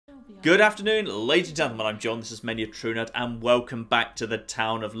Good afternoon, ladies and gentlemen, I'm John, this is Many a True Nerd, and welcome back to the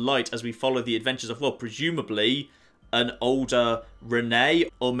Town of Light as we follow the adventures of, well, presumably an older Renee,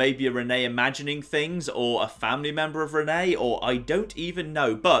 or maybe a Renee imagining things, or a family member of Renee, or I don't even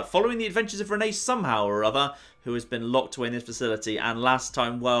know, but following the adventures of Renee somehow or other, who has been locked away in this facility, and last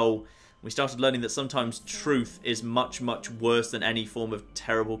time, well, we started learning that sometimes truth is much, much worse than any form of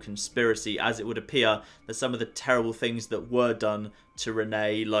terrible conspiracy, as it would appear that some of the terrible things that were done to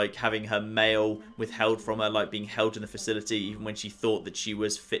Renee, like having her mail withheld from her, like being held in the facility even when she thought that she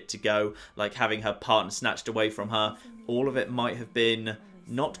was fit to go, like having her partner snatched away from her, all of it might have been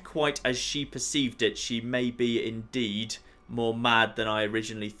not quite as she perceived it. She may be indeed more mad than I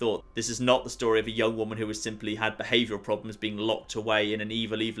originally thought. This is not the story of a young woman who has simply had behavioural problems being locked away in an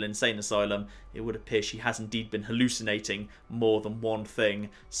evil insane asylum. It would appear she has indeed been hallucinating more than one thing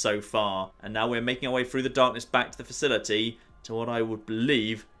so far. And now we're making our way through the darkness back to the facility to what I would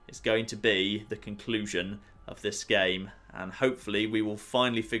believe is going to be the conclusion of this game. And hopefully we will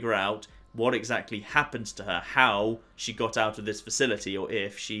finally figure out what exactly happened to her, how she got out of this facility, or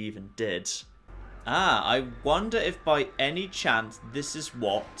if she even did. I wonder if by any chance this is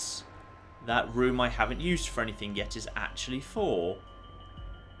what that room I haven't used for anything yet is actually for.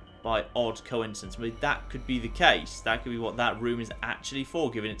 By odd coincidence. I mean, that could be the case. That could be what that room is actually for,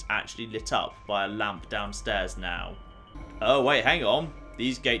 given it's actually lit up by a lamp downstairs now. Oh, wait, hang on.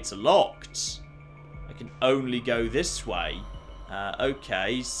 These gates are locked. I can only go this way.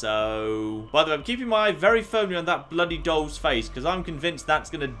 Okay, so... By the way, I'm keeping my eye very firmly on that bloody doll's face, because I'm convinced that's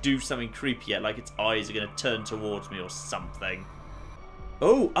going to do something creepy yet, like its eyes are going to turn towards me or something.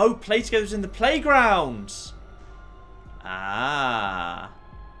 Oh, play together's in the playground! Ah.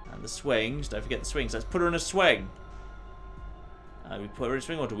 And the swings. Don't forget the swings. Let's put her in a swing. We put her in a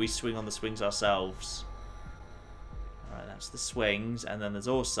swing, or do we swing on the swings ourselves? Alright, that's the swings, and then there's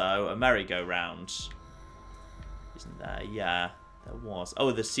also a merry-go-round. Isn't there? Yeah. There was.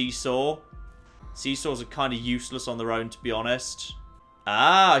 Oh, the seesaw. Seesaws are kind of useless on their own, to be honest.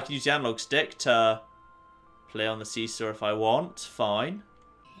 I can use the analog stick to play on the seesaw if I want. Fine.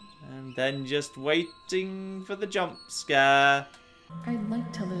 And then just waiting for the jump scare. I'd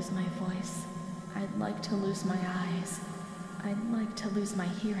like to lose my voice. I'd like to lose my eyes. I'd like to lose my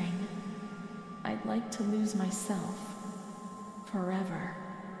hearing. I'd like to lose myself. Forever.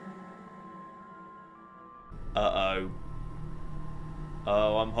 Uh-oh.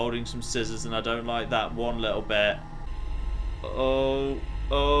 Oh, I'm holding some scissors and I don't like that one little bit. Oh,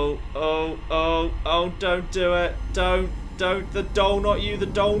 don't do it. Don't. The doll, not you. The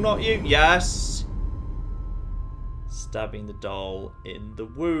doll, not you. Yes. Stabbing the doll in the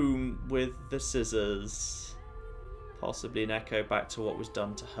womb with the scissors. Possibly an echo back to what was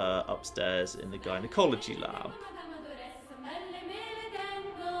done to her upstairs in the gynecology lab.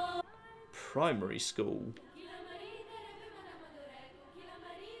 Primary school.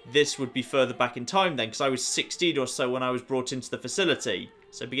 This would be further back in time then, because I was 16 or so when I was brought into the facility.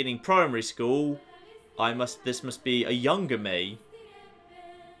 So beginning primary school, this must be a younger me.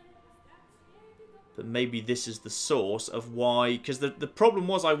 But maybe this is the source of why, because the problem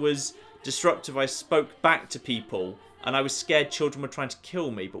was I was disruptive. I spoke back to people, and I was scared children were trying to kill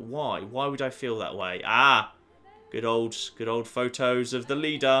me. But why? Why would I feel that way? Good old photos of the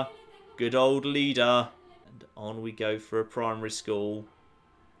leader. Good old leader. And on we go for a primary school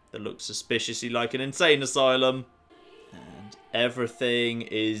that looks suspiciously like an insane asylum. And everything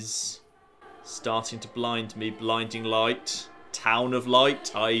is starting to blind me. Blinding light. Town of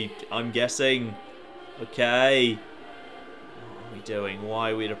Light, I'm guessing. Okay. What are we doing?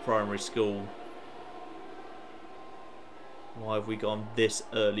 Why are we at a primary school? Why have we gone this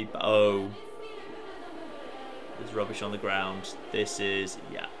early? Oh. There's rubbish on the ground. This is...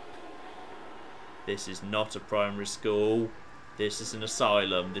 yeah. This is not a primary school. This is an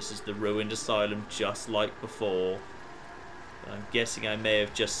asylum. This is the ruined asylum just like before. But I'm guessing I may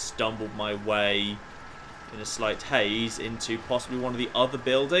have just stumbled my way in a slight haze into possibly one of the other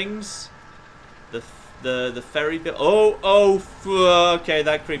buildings. The ferry okay,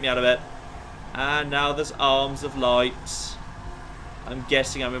 that creeped me out a bit. And now there's arms of light. I'm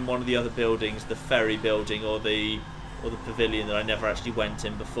guessing I'm in one of the other buildings, the ferry building or the pavilion that I never actually went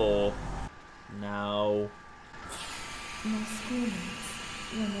in before. Now, My schoolmates,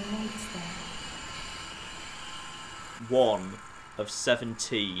 when the light's there. 1 of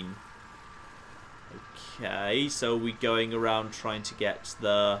 17. Okay, so we're going around trying to get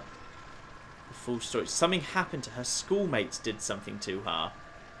the full story. Something happened to her. Schoolmates did something to her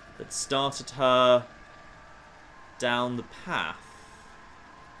that started her down the path.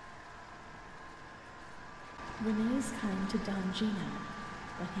 Renee's kind to Don Gino,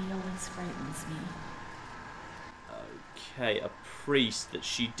 but he always frightens me. Okay, a priest that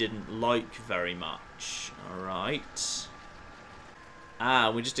she didn't like very much. Alright.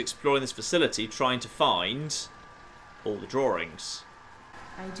 Ah, we're just exploring this facility, trying to find all the drawings.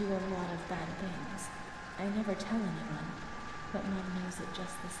 I do a lot of bad things. I never tell anyone, but Mom knows it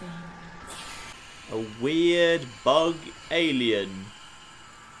just the same. A weird bug alien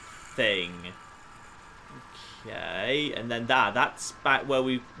thing. Okay, and then that's back where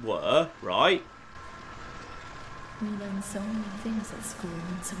we were, right? We learn so many things at school,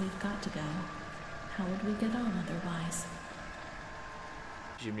 and so we've got to go. How would we get on otherwise?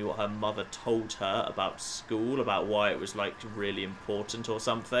 Presumably what her mother told her about school, about why it was, like, really important or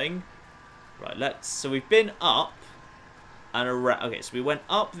something. Right, so we've been up and around. Okay, so we went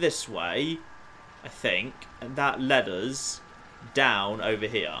up this way, I think, and that led us down over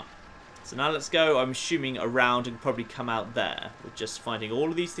here. So now let's go, I'm assuming, around and probably come out there. We're just finding all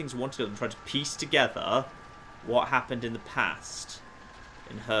of these things we want to do and trying to piece together what happened in the past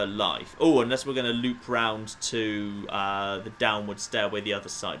in her life. Oh, unless we're going to loop round to the downward stairway the other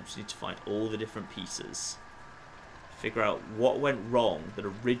side. We just need to find all the different pieces. Figure out what went wrong that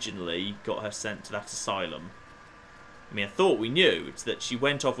originally got her sent to that asylum. I mean, I thought we knew. It's that she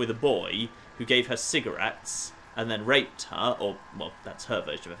went off with a boy who gave her cigarettes and then raped her, or, well, that's her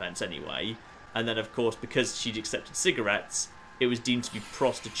version of events anyway. And then, of course, because she'd accepted cigarettes, it was deemed to be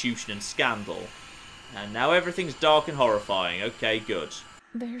prostitution and scandal. And now everything's dark and horrifying. Okay, good.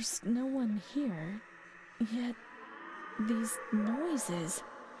 There's no one here, yet these noises...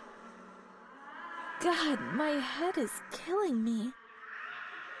 God, my head is killing me.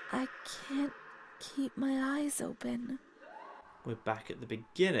 I can't keep my eyes open. We're back at the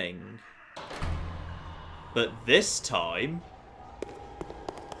beginning. But this time,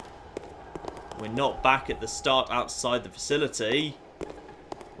 we're not back at the start outside the facility.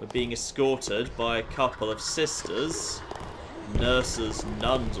 We're being escorted by a couple of sisters, nurses,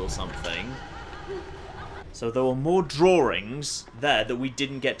 nuns or something. So there were more drawings there that we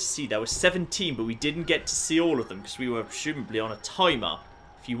didn't get to see. There were 17, but we didn't get to see all of them because we were presumably on a timer.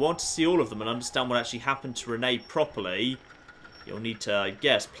 If you want to see all of them and understand what actually happened to Renee properly, you'll need to, I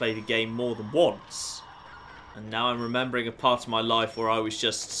guess, play the game more than once. And now I'm remembering a part of my life where I was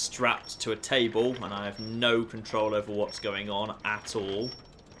just strapped to a table and I have no control over what's going on at all.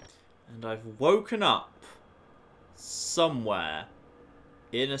 And I've woken up somewhere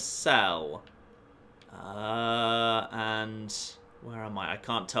in a cell. And where am I? I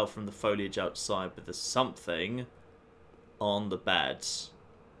can't tell from the foliage outside, but there's something on the bed.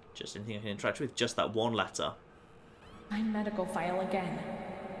 Just anything I can interact with? Just that one letter. My medical file again.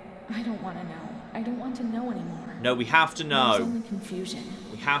 I don't want to know. I don't want to know anymore. No, we have to know. There's only confusion.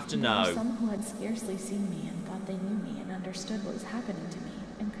 We have to There know. were some who had scarcely seen me and thought they knew me and understood what was happening to me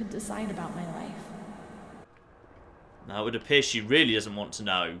and could decide about my life. Now it would appear she really doesn't want to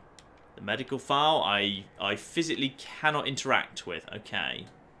know. The medical file I physically cannot interact with. Okay.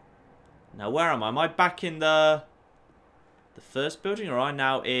 Now where am I? Am I back in the first building, or am I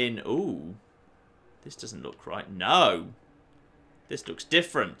now in... Ooh. This doesn't look right. No. This looks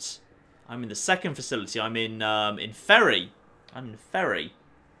different. I'm in the second facility. I'm in Ferry. I'm in Ferry.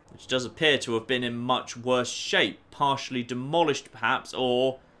 Which does appear to have been in much worse shape. Partially demolished, perhaps,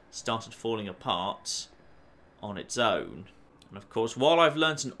 or started falling apart on its own. And of course, while I've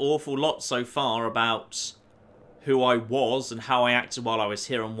learnt an awful lot so far about who I was and how I acted while I was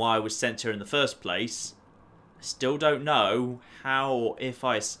here and why I was sent here in the first place, I still don't know how, if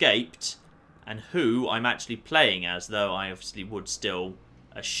I escaped, and who I'm actually playing as, though I obviously would still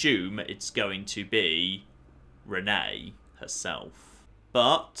assume it's going to be Renee herself.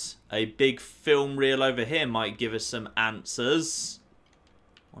 But a big film reel over here might give us some answers.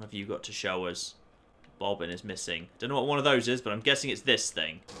 What have you got to show us? Bobbin is missing. Don't know what one of those is, but I'm guessing it's this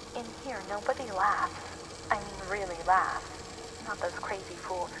thing. In here, nobody laughs. I mean, really laughs. Not those crazy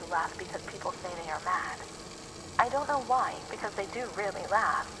fools who laugh because people say they are mad. I don't know why, because they do really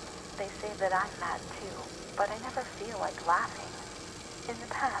laugh. They say that I'm mad too, but I never feel like laughing. In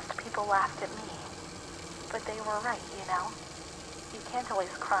the past, people laughed at me. But they were right, you know? You can't always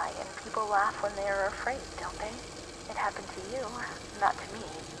cry, and people laugh when they are afraid, don't they? It happened to you, not to me,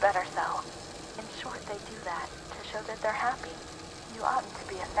 better so. In short, they do that to show that they're happy. You oughtn't to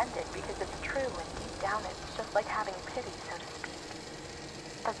be offended because it's true, and deep down it's just like having pity, so to speak.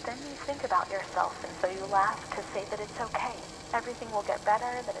 But then you think about yourself, and so you laugh to say that it's okay. Everything will get better,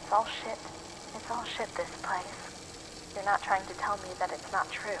 that it's all shit. It's all shit, this place. You're not trying to tell me that it's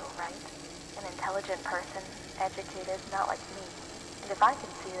not true, right? An intelligent person, educated, not like me. And if I can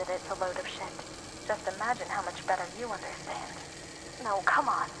see that it's a load of shit, just imagine how much better you understand. No, come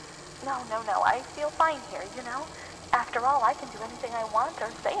on. No, I feel fine here, you know? After all, I can do anything I want or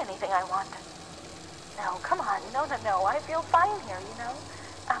say anything I want. No, come on. No, I feel fine here, you know?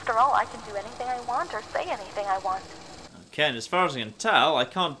 After all, I can do anything I want or say anything I want. Okay, and as far as I can tell, I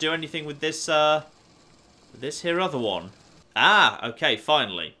can't do anything with this, this here other one. Ah, okay,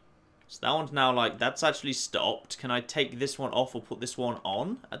 finally. So that one's now like, that's actually stopped. Can I take this one off or put this one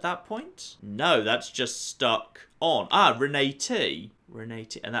on at that point? No, that's just stuck on. Ah, Renee T. Renee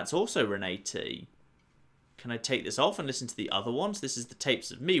T. And that's also Renee T. Can I take this off and listen to the other ones? This is the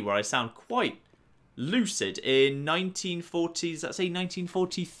tapes of me where I sound quite lucid in 1940s, let's say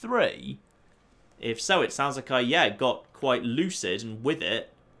 1943. If so, it sounds like I, yeah, got quite lucid and with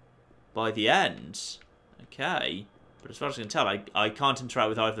it by the end. Okay. But as far as I can tell, I can't interact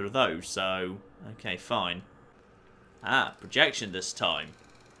with either of those, so... Okay, fine. Ah, projection this time.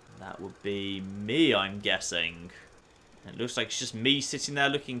 That would be me, I'm guessing. It looks like it's just me sitting there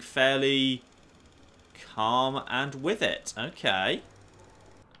looking fairly calm and with it. Okay.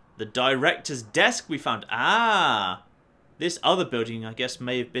 The director's desk we found. Ah! This other building, I guess,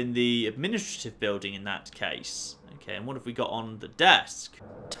 may have been the administrative building in that case. Okay, and what have we got on the desk?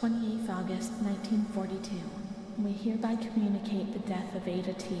 28th August, 1942. We hereby communicate the death of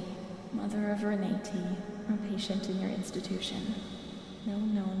Ada T., mother of Renee T., a patient in your institution. No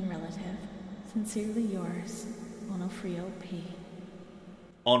known relative. Sincerely yours, Onofrio P.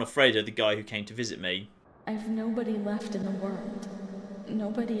 Onofredo, the guy who came to visit me. I've nobody left in the world.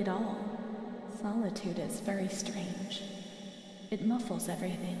 Nobody at all. Solitude is very strange. It muffles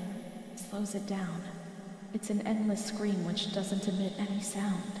everything, slows it down. It's an endless scream which doesn't emit any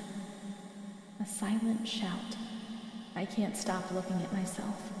sound. A silent shout. I can't stop looking at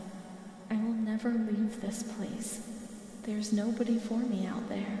myself. I will never leave this place. There's nobody for me out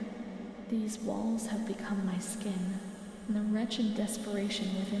there. These walls have become my skin, and the wretched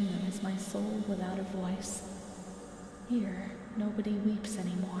desperation within them is my soul without a voice. Here, nobody weeps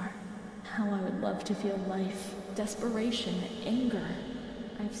anymore. How I would love to feel life, desperation, anger.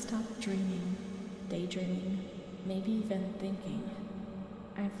 I've stopped dreaming, daydreaming, maybe even thinking.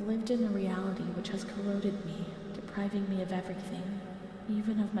 I've lived in a reality which has corroded me, depriving me of everything,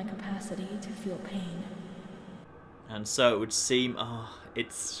 even of my capacity to feel pain. And so it would seem,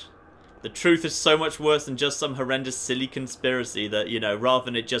 the truth is so much worse than just some horrendous silly conspiracy that, you know, rather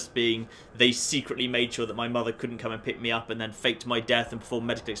than it just being they secretly made sure that my mother couldn't come and pick me up and then faked my death and performed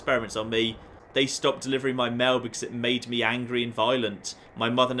medical experiments on me, they stopped delivering my mail because it made me angry and violent. My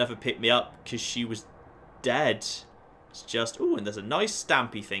mother never picked me up because she was dead. It's just, ooh, and there's a nice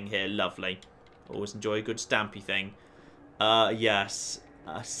stampy thing here, lovely. Always enjoy a good stampy thing. Yes,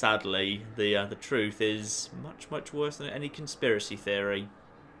 sadly, the truth is much, much worse than any conspiracy theory.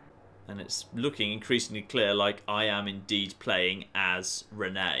 And it's looking increasingly clear like I am indeed playing as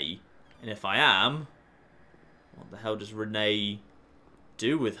Renee. And if I am, what the hell does Renee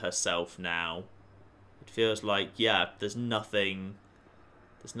do with herself now? It feels like, yeah, there's nothing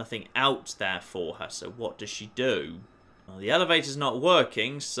out there for her, so what does she do? Well, the elevator's not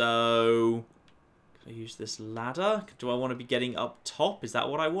working, so... Can I use this ladder? Do I want to be getting up top? Is that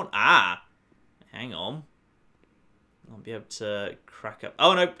what I want? Ah! Hang on. I'll be able to crack up...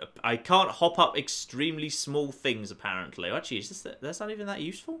 Oh, no. I can't hop up extremely small things, apparently. Actually, that's not even that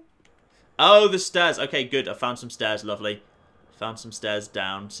useful? Oh, the stairs. Okay, good. I found some stairs. Lovely. Found some stairs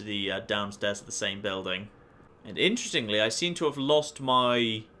down to the downstairs of the same building. And interestingly, I seem to have lost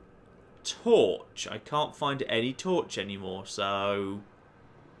my torch. I can't find any torch anymore, so...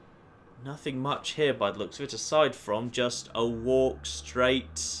 Nothing much here by the looks of it, aside from just a walk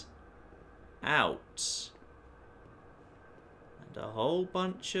straight out. And a whole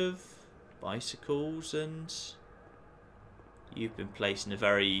bunch of bicycles, and you've been placed in a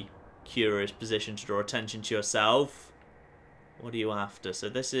very curious position to draw attention to yourself. What are you after? So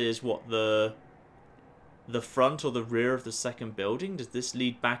this is what, the front or the rear of the second building? Does this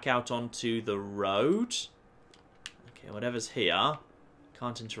lead back out onto the road? Okay, whatever's here.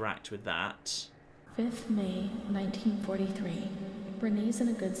 Can't interact with that. 5th May, 1943. Renee's in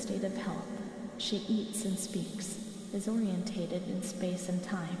a good state of health. She eats and speaks, is orientated in space and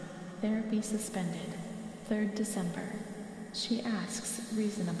time. Therapy suspended. 3rd December. She asks,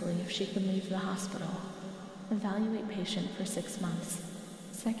 reasonably, if she can leave the hospital. Evaluate patient for 6 months.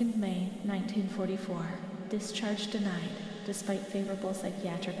 2nd May, 1944. Discharge denied, despite favorable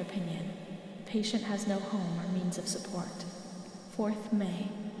psychiatric opinion. Patient has no home or means of support. 4th May.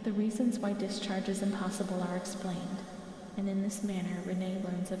 The reasons why discharge is impossible are explained, and in this manner Renee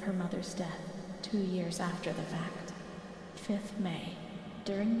learns of her mother's death 2 years after the fact. 5th May.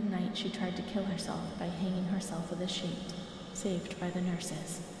 During the night she tried to kill herself by hanging herself with a sheet. saved by the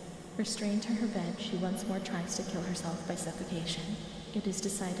nurses. Restrained to her bed, she once more tries to kill herself by suffocation. It is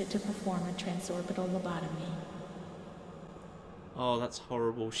decided to perform a transorbital lobotomy. Oh, that's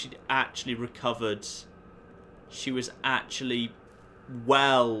horrible. She'd actually recovered. She was actually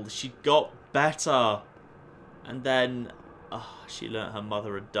well. She got better. And then she learnt her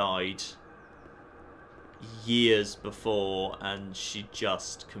mother had died years before, and she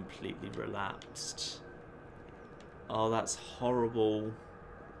just completely relapsed. Oh, that's horrible.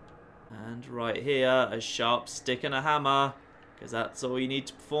 And right here, a sharp stick and a hammer, because that's all you need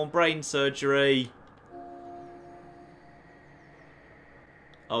to perform brain surgery.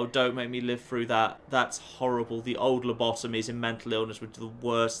 Oh, don't make me live through that. That's horrible. The old lobotomies in mental illness were the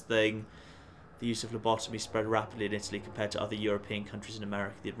worst thing. The use of lobotomy spread rapidly in Italy compared to other European countries in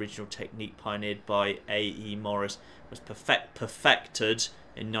America. The original technique pioneered by A.E. Morris was perfected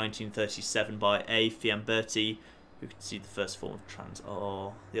in 1937 by A. Fiamberti, who conceived the first form of trans.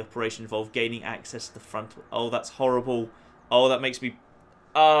 Oh, the operation involved gaining access to the frontal. Oh, that's horrible. Oh, that makes me.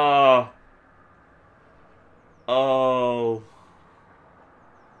 Oh. Oh.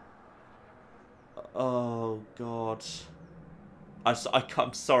 Oh, God.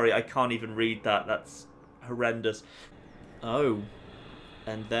 I'm sorry, I can't even read that. That's horrendous. Oh.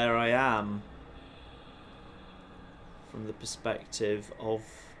 And there I am. From the perspective of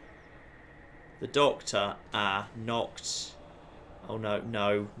the doctor. Knocked. Oh, no,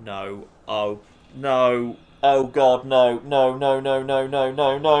 no, no. Oh, no. Oh, God, no. No, no, no, no, no,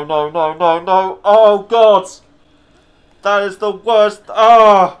 no, no, no, no, no, no. Oh, God. That is the worst.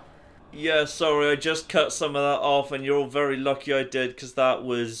 Ah. Yeah, sorry, I just cut some of that off, and you're all very lucky I did, because that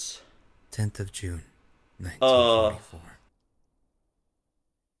was... 10th of June, 1944.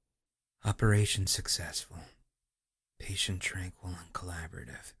 Operation successful. Patient tranquil and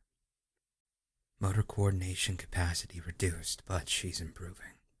collaborative. Motor coordination capacity reduced, but she's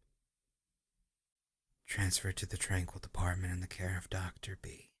improving. Transferred to the tranquil department in the care of Dr.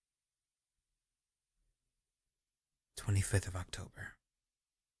 B. 25th of October.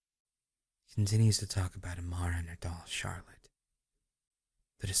 Continues to talk about Amara and her doll, Charlotte.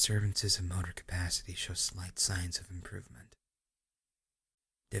 The disturbances of motor capacity show slight signs of improvement.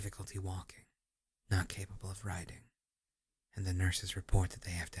 Difficulty walking, not capable of riding, and the nurses report that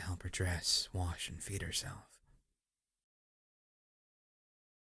they have to help her dress, wash, and feed herself.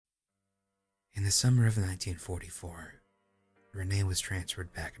 In the summer of 1944, Renee was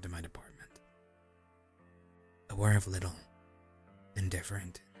transferred back into my department. Aware of little,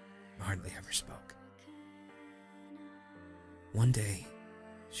 indifferent, hardly ever spoke. One day,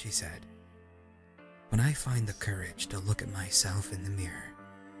 she said, "When I find the courage to look at myself in the mirror,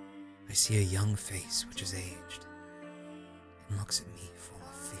 I see a young face which is aged and looks at me full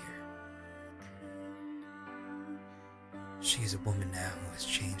of fear." She is a woman now who has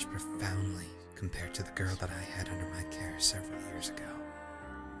changed profoundly compared to the girl that I had under my care several years ago.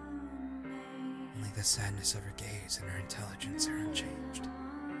 Only the sadness of her gaze and her intelligence are unchanged.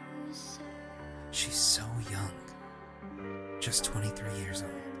 She's so young, just 23 years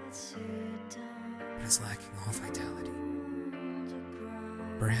old, but is lacking all vitality.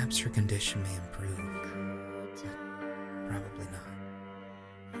 Perhaps her condition may improve, but probably not.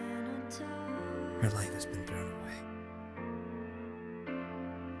 Her life has been thrown away,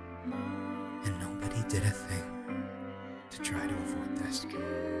 and nobody did a thing to try to avoid this.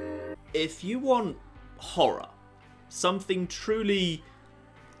 If you want horror, something truly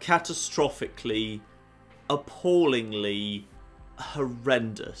catastrophically, appallingly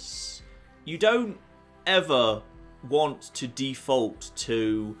horrendous, you don't ever want to default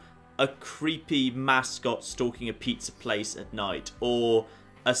to a creepy mascot stalking a pizza place at night, or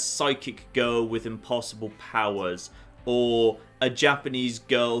a psychic girl with impossible powers, or a Japanese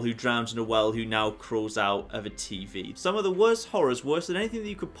girl who drowned in a well who now crawls out of a TV. Some of the worst horrors, worse than anything that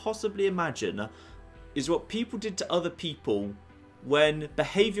you could possibly imagine, is what people did to other people when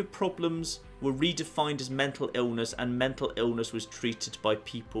behaviour problems were redefined as mental illness, and mental illness was treated by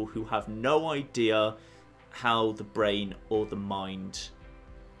people who have no idea how the brain or the mind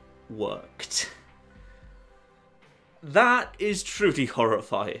worked. That is truly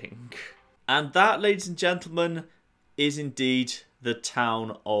horrifying. And that, ladies and gentlemen, is indeed the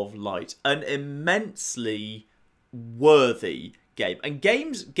Town of Light. An immensely worthy game. And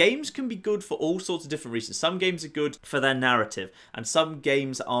games can be good for all sorts of different reasons. Some games are good for their narrative, and some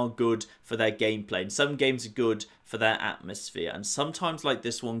games are good for their gameplay, and some games are good for their atmosphere. And sometimes, like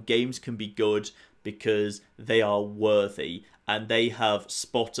this one, games can be good because they are worthy and they have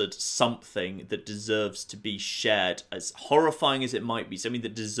spotted something that deserves to be shared, as horrifying as it might be, something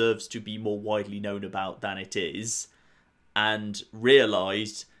that deserves to be more widely known about than it is. and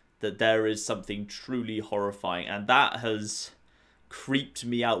realised that there is something truly horrifying, and that has creeped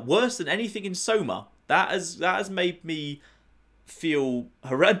me out worse than anything in Soma. That has made me feel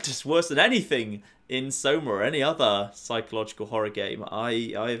horrendous, worse than anything in Soma or any other psychological horror game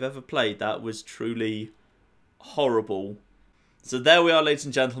I've ever played. That was truly horrible. So there we are, ladies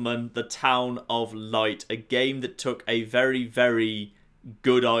and gentlemen, The Town of Light, a game that took a very, very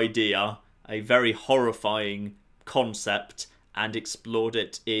good idea, a very horrifying concept, and explored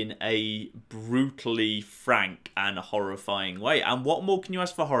it in a brutally frank and horrifying way. And what more can you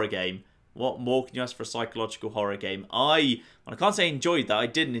ask for a horror game? What more can you ask for a psychological horror game? I can't say I enjoyed that. I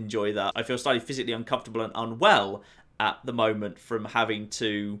didn't enjoy that. I feel slightly physically uncomfortable and unwell at the moment from having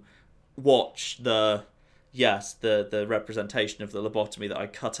to watch the representation of the lobotomy that I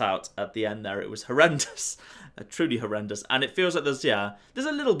cut out at the end there. It was horrendous. Truly horrendous. And it feels like there's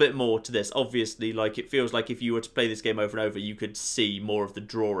a little bit more to this. Obviously, like, it feels like if you were to play this game over and over, you could see more of the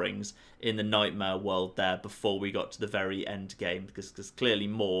drawings in the nightmare world there before we got to the very end game, because there's clearly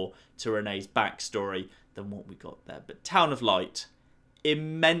more to Renee's backstory than what we got there. But Town of Light,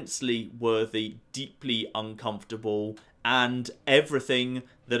 immensely worthy, deeply uncomfortable, and everything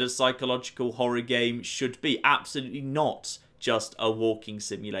that a psychological horror game should be. Absolutely not just a walking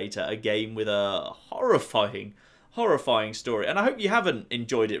simulator, a game with a horrifying story. And I hope you haven't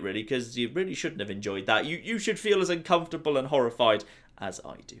enjoyed it, really, because you really shouldn't have enjoyed that. You should feel as uncomfortable and horrified as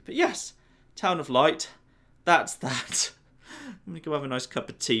I do. But yes, Town of Light, that's that. I'm going to go have a nice cup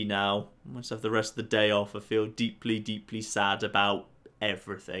of tea now. I must have the rest of the day off. I feel deeply, deeply sad about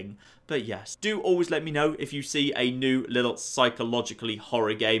everything. But yes, do always let me know if you see a new little psychologically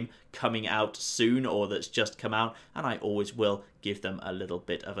horror game coming out soon or that's just come out, and I always will give them a little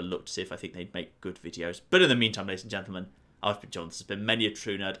bit of a look to see if I think they'd make good videos. But in the meantime, ladies and gentlemen, I've been John, this has been Many a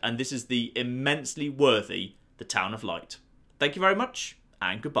True Nerd, and this is the immensely worthy The Town of Light. Thank you very much,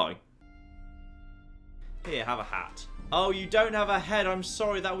 and goodbye. Here, have a hat. Oh, you don't have a head. I'm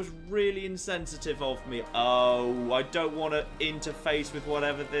sorry, that was really insensitive of me. Oh, I don't want to interface with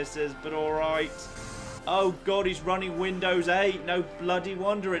whatever this is, but alright. Oh god, he's running Windows 8. No bloody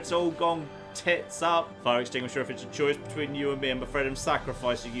wonder it's all gone tits up. Fire extinguisher, if it's a choice between you and me, I'm afraid I'm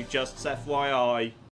sacrificing you, just FYI.